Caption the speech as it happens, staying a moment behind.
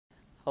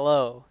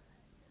Hello,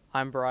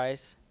 I'm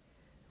Bryce,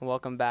 and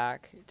welcome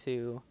back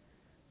to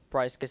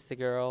Bryce Gets the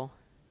Girl.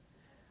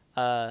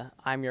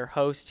 I'm your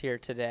host here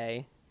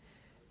today,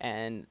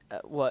 and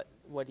what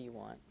do you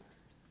want?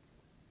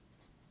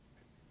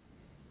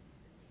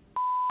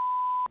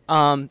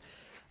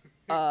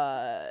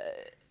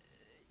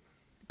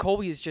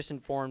 Colby has just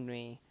informed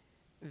me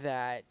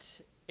that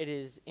it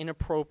is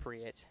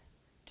inappropriate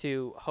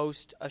to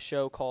host a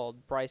show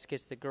called Bryce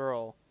Gets the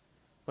Girl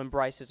when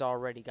Bryce has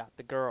already got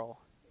the girl.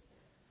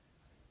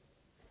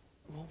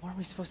 Well, what are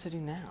we supposed to do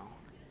now?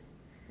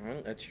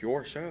 Well, it's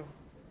your show.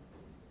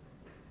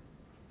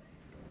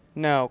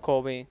 No,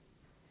 Colby.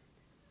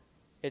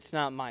 It's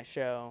not my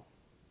show.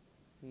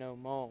 No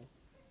mo.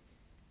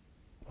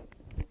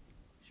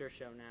 It's your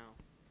show now.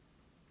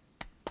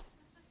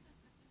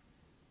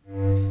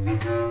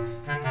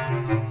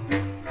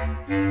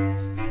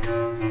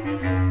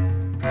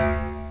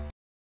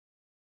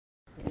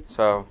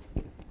 So,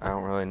 I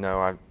don't really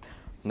know. I've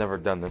never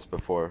done this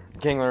before.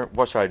 Kingler,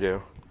 what should I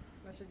do?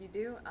 What should you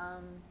do?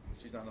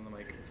 She's not on the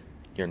mic.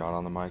 You're not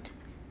on the mic.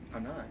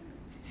 I'm not.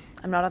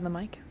 I'm not on the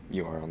mic.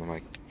 You are on the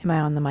mic. Am I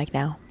on the mic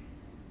now?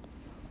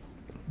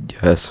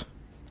 Yes.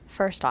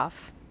 First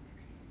off,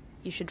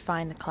 you should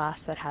find a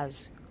class that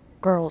has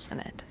girls in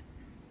it.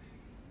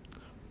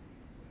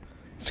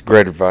 It's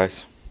great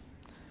advice.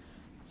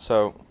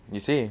 So, you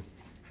see,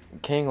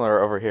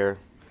 Kingler over here.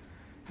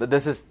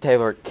 This is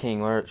Taylor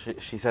Kingler.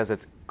 She says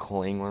it's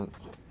Klingler.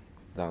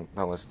 Don't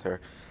listen to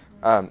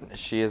her.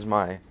 She is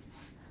my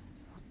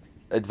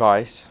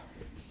advice.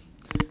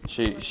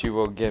 She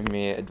will give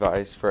me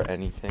advice for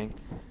anything.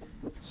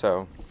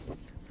 So,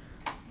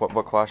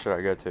 what class should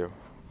I go to?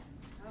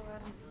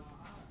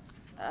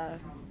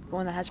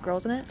 One that has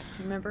girls in it.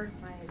 Remember?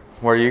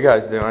 What are you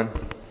guys doing?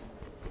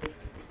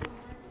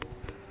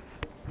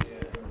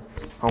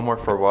 Homework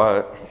for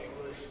what?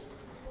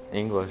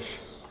 English.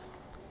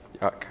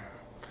 Yuck.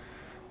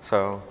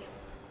 So,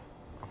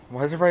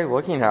 why is everybody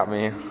looking at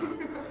me?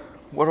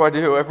 What do I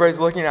do? Everybody's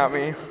looking at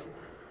me.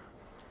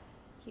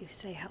 You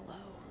say hello.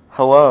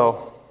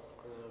 Hello.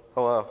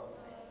 Hello.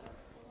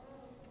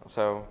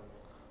 So,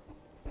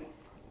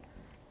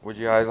 would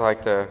you guys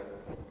like to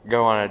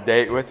go on a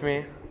date with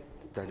me?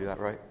 Did I do that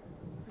right?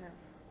 No.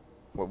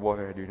 What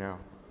do I do now?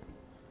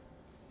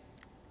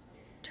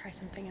 Try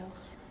something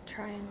else.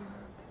 Try and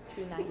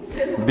be nice.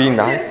 Be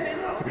nice?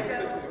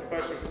 This is a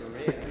question for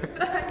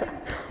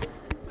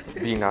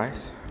me. Be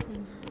nice?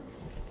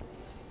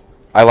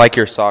 I like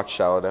your socks,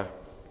 Shalida.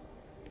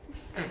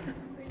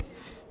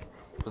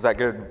 Was that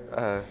good?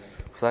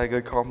 Was that a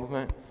good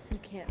compliment? You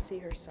can't see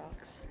her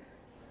socks.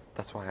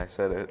 That's why I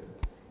said it.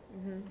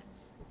 Mm-hmm.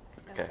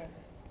 Okay.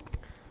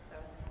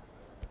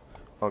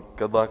 Well,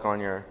 good luck on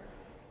your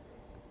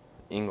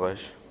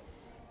English.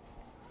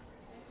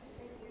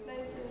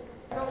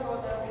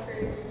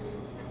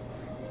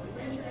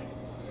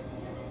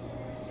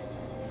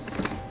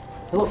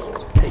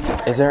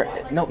 Is there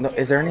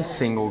is there any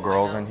single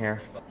girls in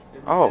here?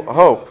 Oh,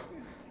 Hope.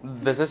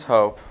 This is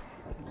Hope.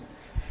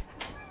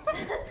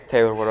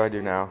 Taylor, what do I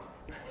do now?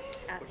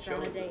 Ask her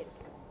on a date.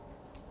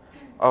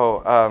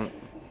 Oh,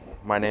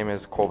 my name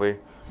is Colby.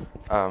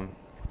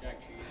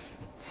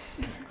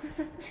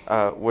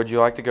 Would you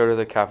like to go to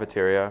the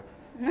cafeteria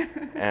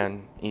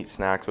and eat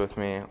snacks with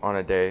me on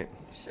a date?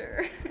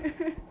 Sure.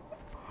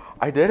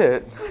 I did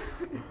it.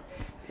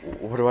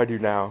 What do I do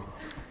now?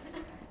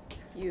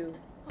 You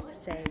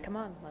say, come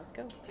on, let's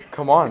go.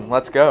 Come on,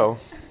 let's go.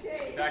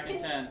 Back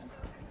in 10.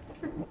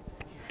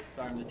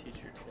 Sorry, I'm the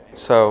teacher today.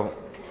 So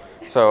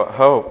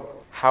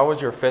Hope, how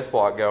was your fifth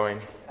block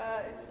going?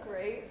 It's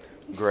great.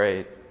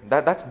 Great.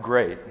 That's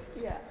great.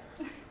 Yeah.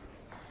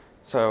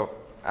 So,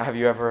 have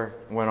you ever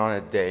went on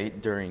a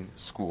date during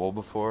school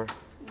before?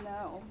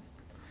 No.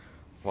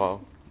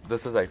 Well,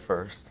 this is a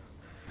first.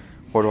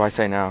 What do I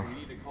say now? We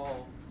need to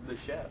call the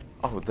chef.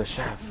 Oh, the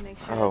chef. Make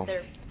sure Oh. that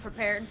they're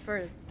prepared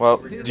for. Well,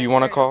 do you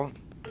want to call?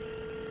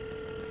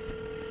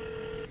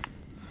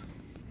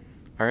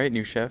 All right,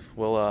 new chef.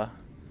 Well,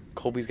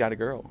 Colby's got a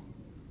girl.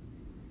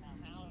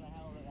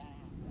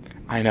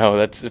 I know,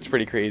 it's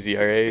pretty crazy,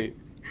 all right?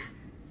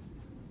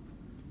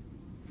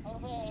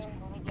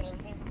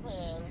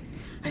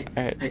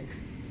 Hey,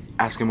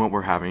 ask him what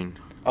we're having.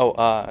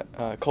 Oh,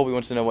 Colby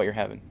wants to know what you're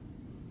having.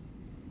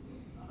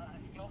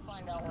 You'll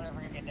find out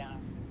whenever you get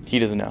down. He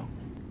doesn't know.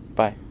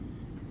 Bye.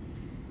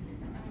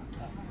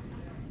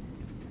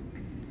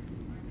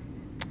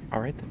 All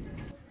right, then.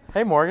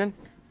 Hey, Morgan.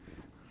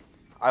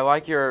 I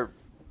like your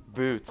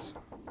boots.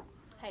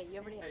 Hey, you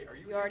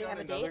already have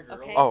a date,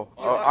 okay? Oh,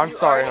 I'm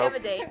sorry, You Hope.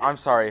 already have a date. I'm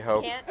sorry,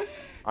 Hope. Can't.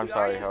 I'm You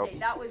sorry, already have a Hope. date.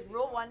 That was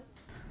rule 1.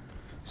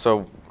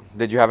 So,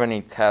 did you have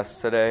any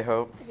tests today,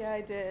 Hope? Yeah,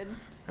 I did.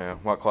 Yeah.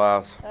 What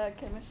class?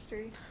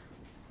 Chemistry.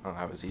 Oh,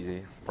 that was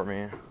easy for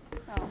me.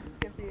 Oh,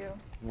 good for you.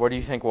 What do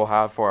you think we'll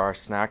have for our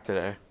snack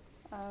today?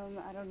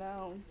 I don't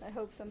know. I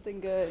hope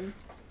something good.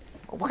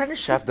 What kind of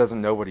chef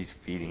doesn't know what he's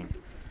feeding?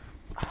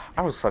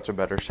 I was such a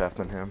better chef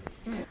than him.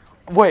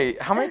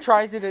 Wait, how many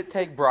tries did it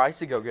take Bryce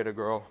to go get a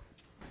girl?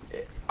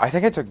 I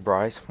think it took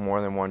Bryce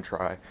more than one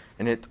try,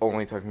 and it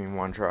only took me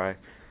one try.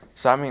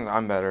 So that means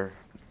I'm better.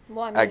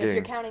 Well, I at mean, if you're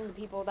getting- counting the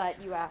people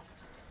that you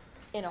asked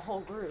in a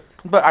whole group.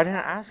 But I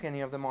didn't ask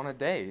any of them on a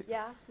date.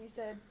 Yeah, you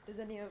said, does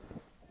any of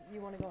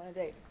you want to go on a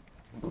date?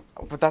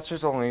 But that's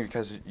just only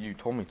because you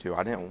told me to.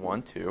 I didn't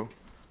want to.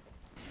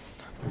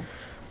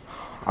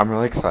 I'm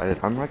really excited.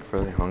 I'm like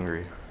really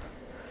hungry.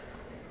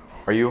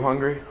 Are you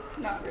hungry?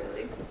 Not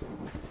really.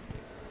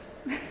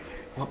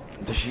 Well,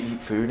 does she eat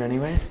food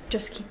anyways?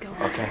 Just keep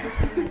going. Okay.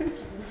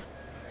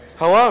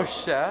 Hello,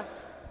 chef.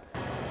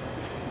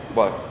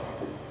 What?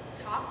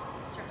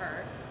 Talk to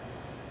her.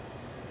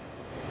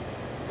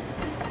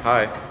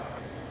 Hi.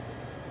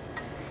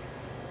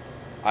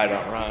 I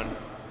don't run.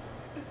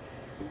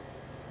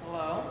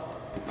 Hello.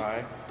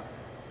 Hi.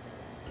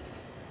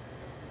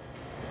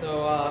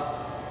 So,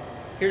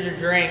 here's your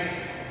drink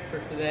for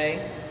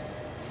today.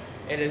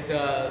 It is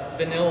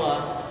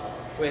vanilla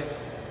with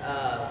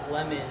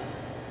lemon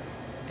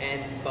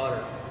and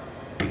butter.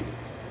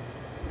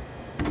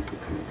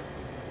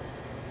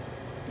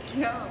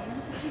 Yum.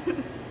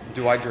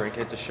 Do I drink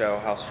it to show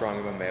how strong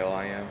of a male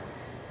I am?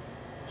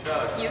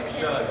 You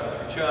can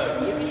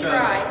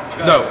try.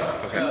 No.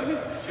 Okay.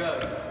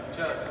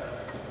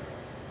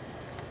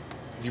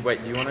 You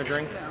wait. Do you want a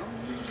drink? No.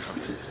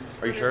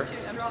 Are you sure?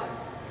 2 straws.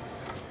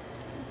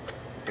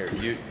 Here,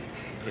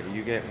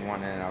 you get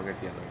one and I'll get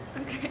the other.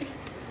 Okay.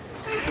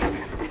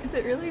 Is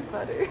it really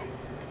butter?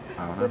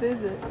 I don't know. What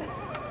is it?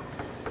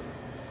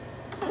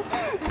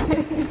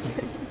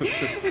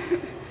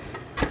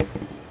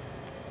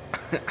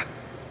 So,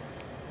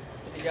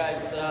 do you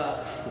guys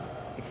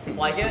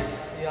like it?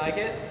 Do you like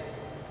it?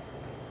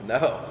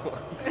 No.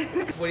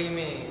 What do you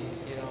mean?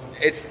 You don't?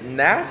 It's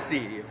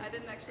nasty. I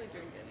didn't actually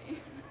drink any.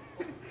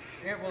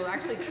 Here, well,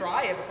 actually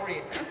try it before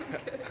you.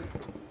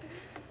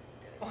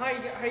 Well, how are you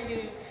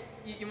gonna?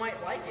 You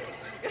might like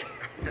it.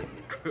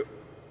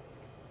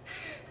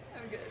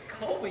 I'm good.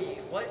 Colby,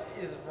 what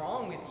is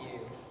wrong with you?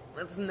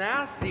 That's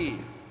nasty.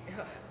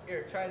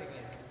 Here, try it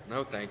again.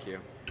 No, thank you.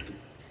 Do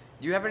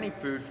you have any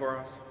food for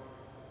us?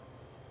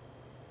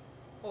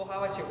 Well,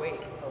 how about you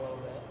wait a little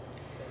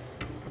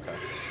bit? Okay.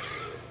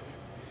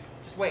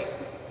 Just wait.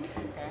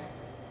 Okay.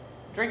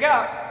 Drink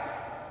up.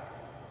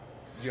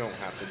 You don't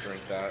have to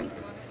drink that.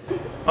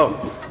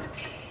 Oh.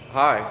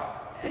 Hi.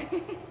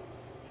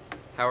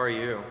 How are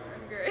you?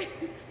 I'm great.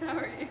 How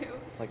are you?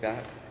 Like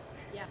that?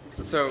 Yeah.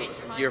 So Change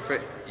your mind, your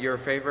Ron. your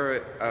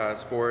favorite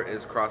sport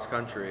is cross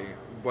country.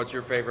 What's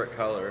your favorite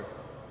color?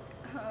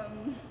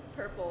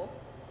 Purple.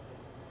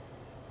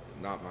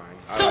 Not mine.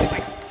 I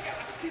like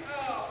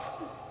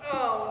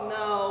Oh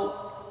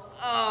no.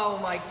 Oh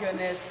my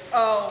goodness.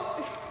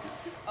 Oh,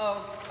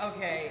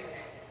 okay.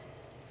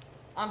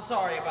 I'm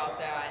sorry about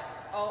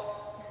that. Oh,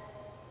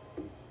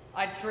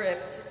 I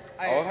tripped.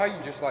 Oh, how you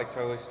just like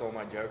totally stole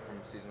my joke from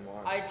season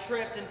 1. I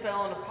tripped and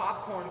fell on a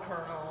popcorn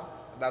kernel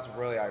That's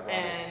really ironic.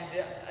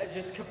 and I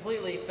just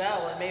completely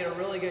fell and made a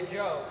really good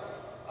joke.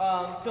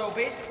 So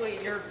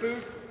basically, your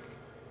food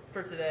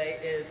for today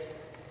is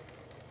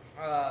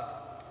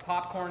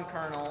popcorn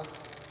kernels,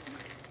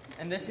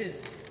 and this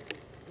is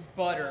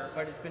butter,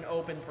 but it's been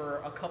open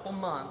for a couple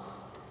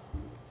months.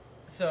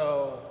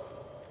 So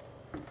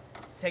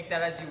take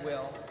that as you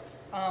will.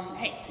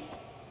 Hey,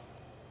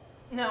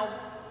 now,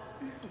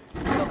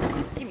 no,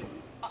 give me.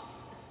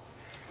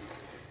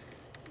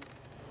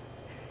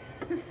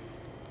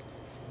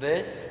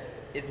 This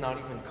is not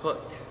even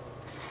cooked.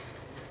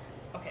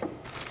 Okay.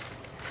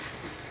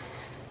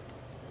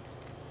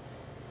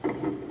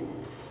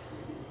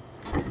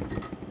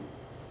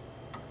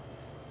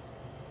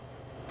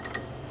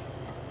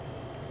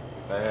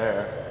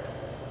 There.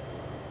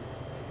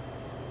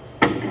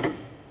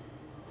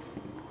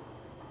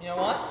 You know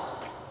what?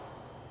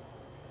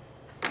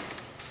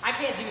 I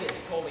can't do this,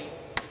 Colby.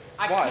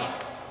 I Why?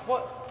 can't.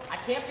 What? I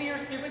can't be your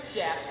stupid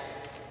chef.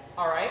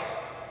 All right?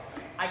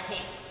 I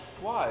can't.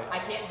 Why? I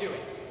can't do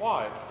it.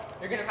 Why?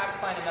 You're gonna have to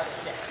find another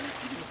chef.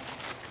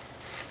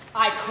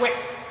 I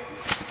quit.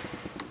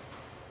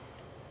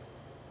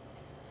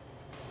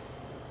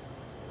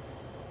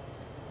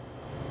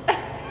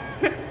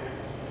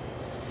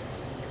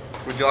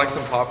 Would you like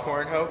some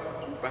popcorn, Hope?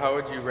 How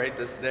would you rate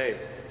this date?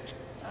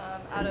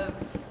 Out of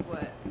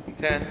what?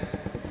 10.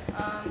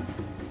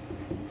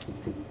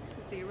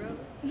 0?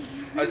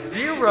 A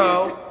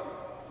 0?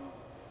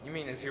 You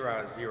mean a 0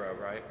 out of 0,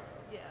 right?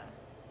 Yeah.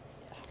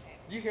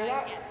 Do you hear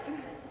that?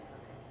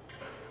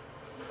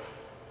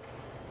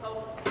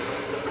 Oh, I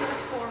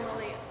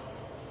formally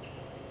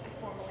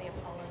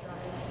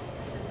apologize.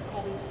 This is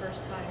Colby's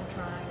first time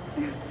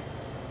trying.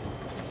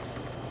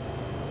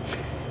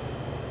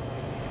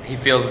 He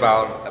feels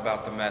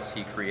about the mess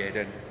he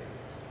created.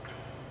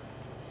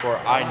 For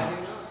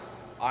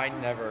I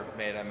never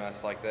made a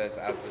mess like this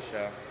as the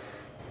chef.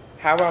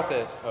 How about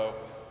this, Hope?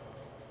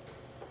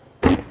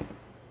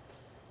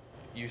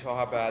 You saw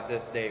how bad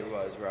this date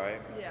was,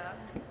 right? Yeah.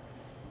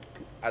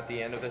 At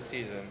the end of the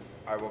season,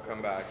 I will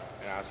come back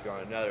and ask you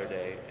on another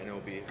date, and it will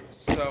be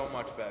so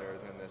much better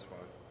than this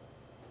one.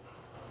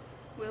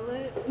 Will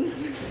it?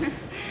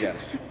 Yes.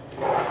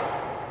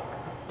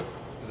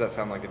 Does that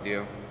sound like a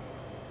deal?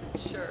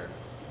 Sure.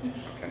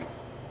 Okay.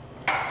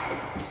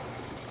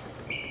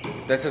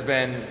 This has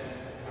been.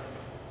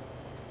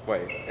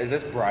 Wait, is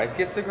this Bryce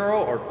gets the girl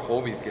or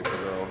Colby's gets the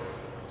girl?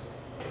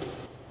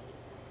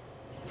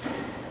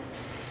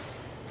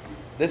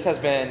 This has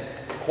been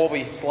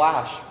Colby /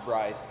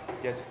 Bryce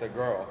gets the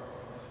girl.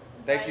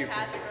 Thank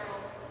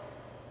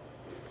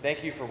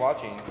you for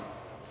watching.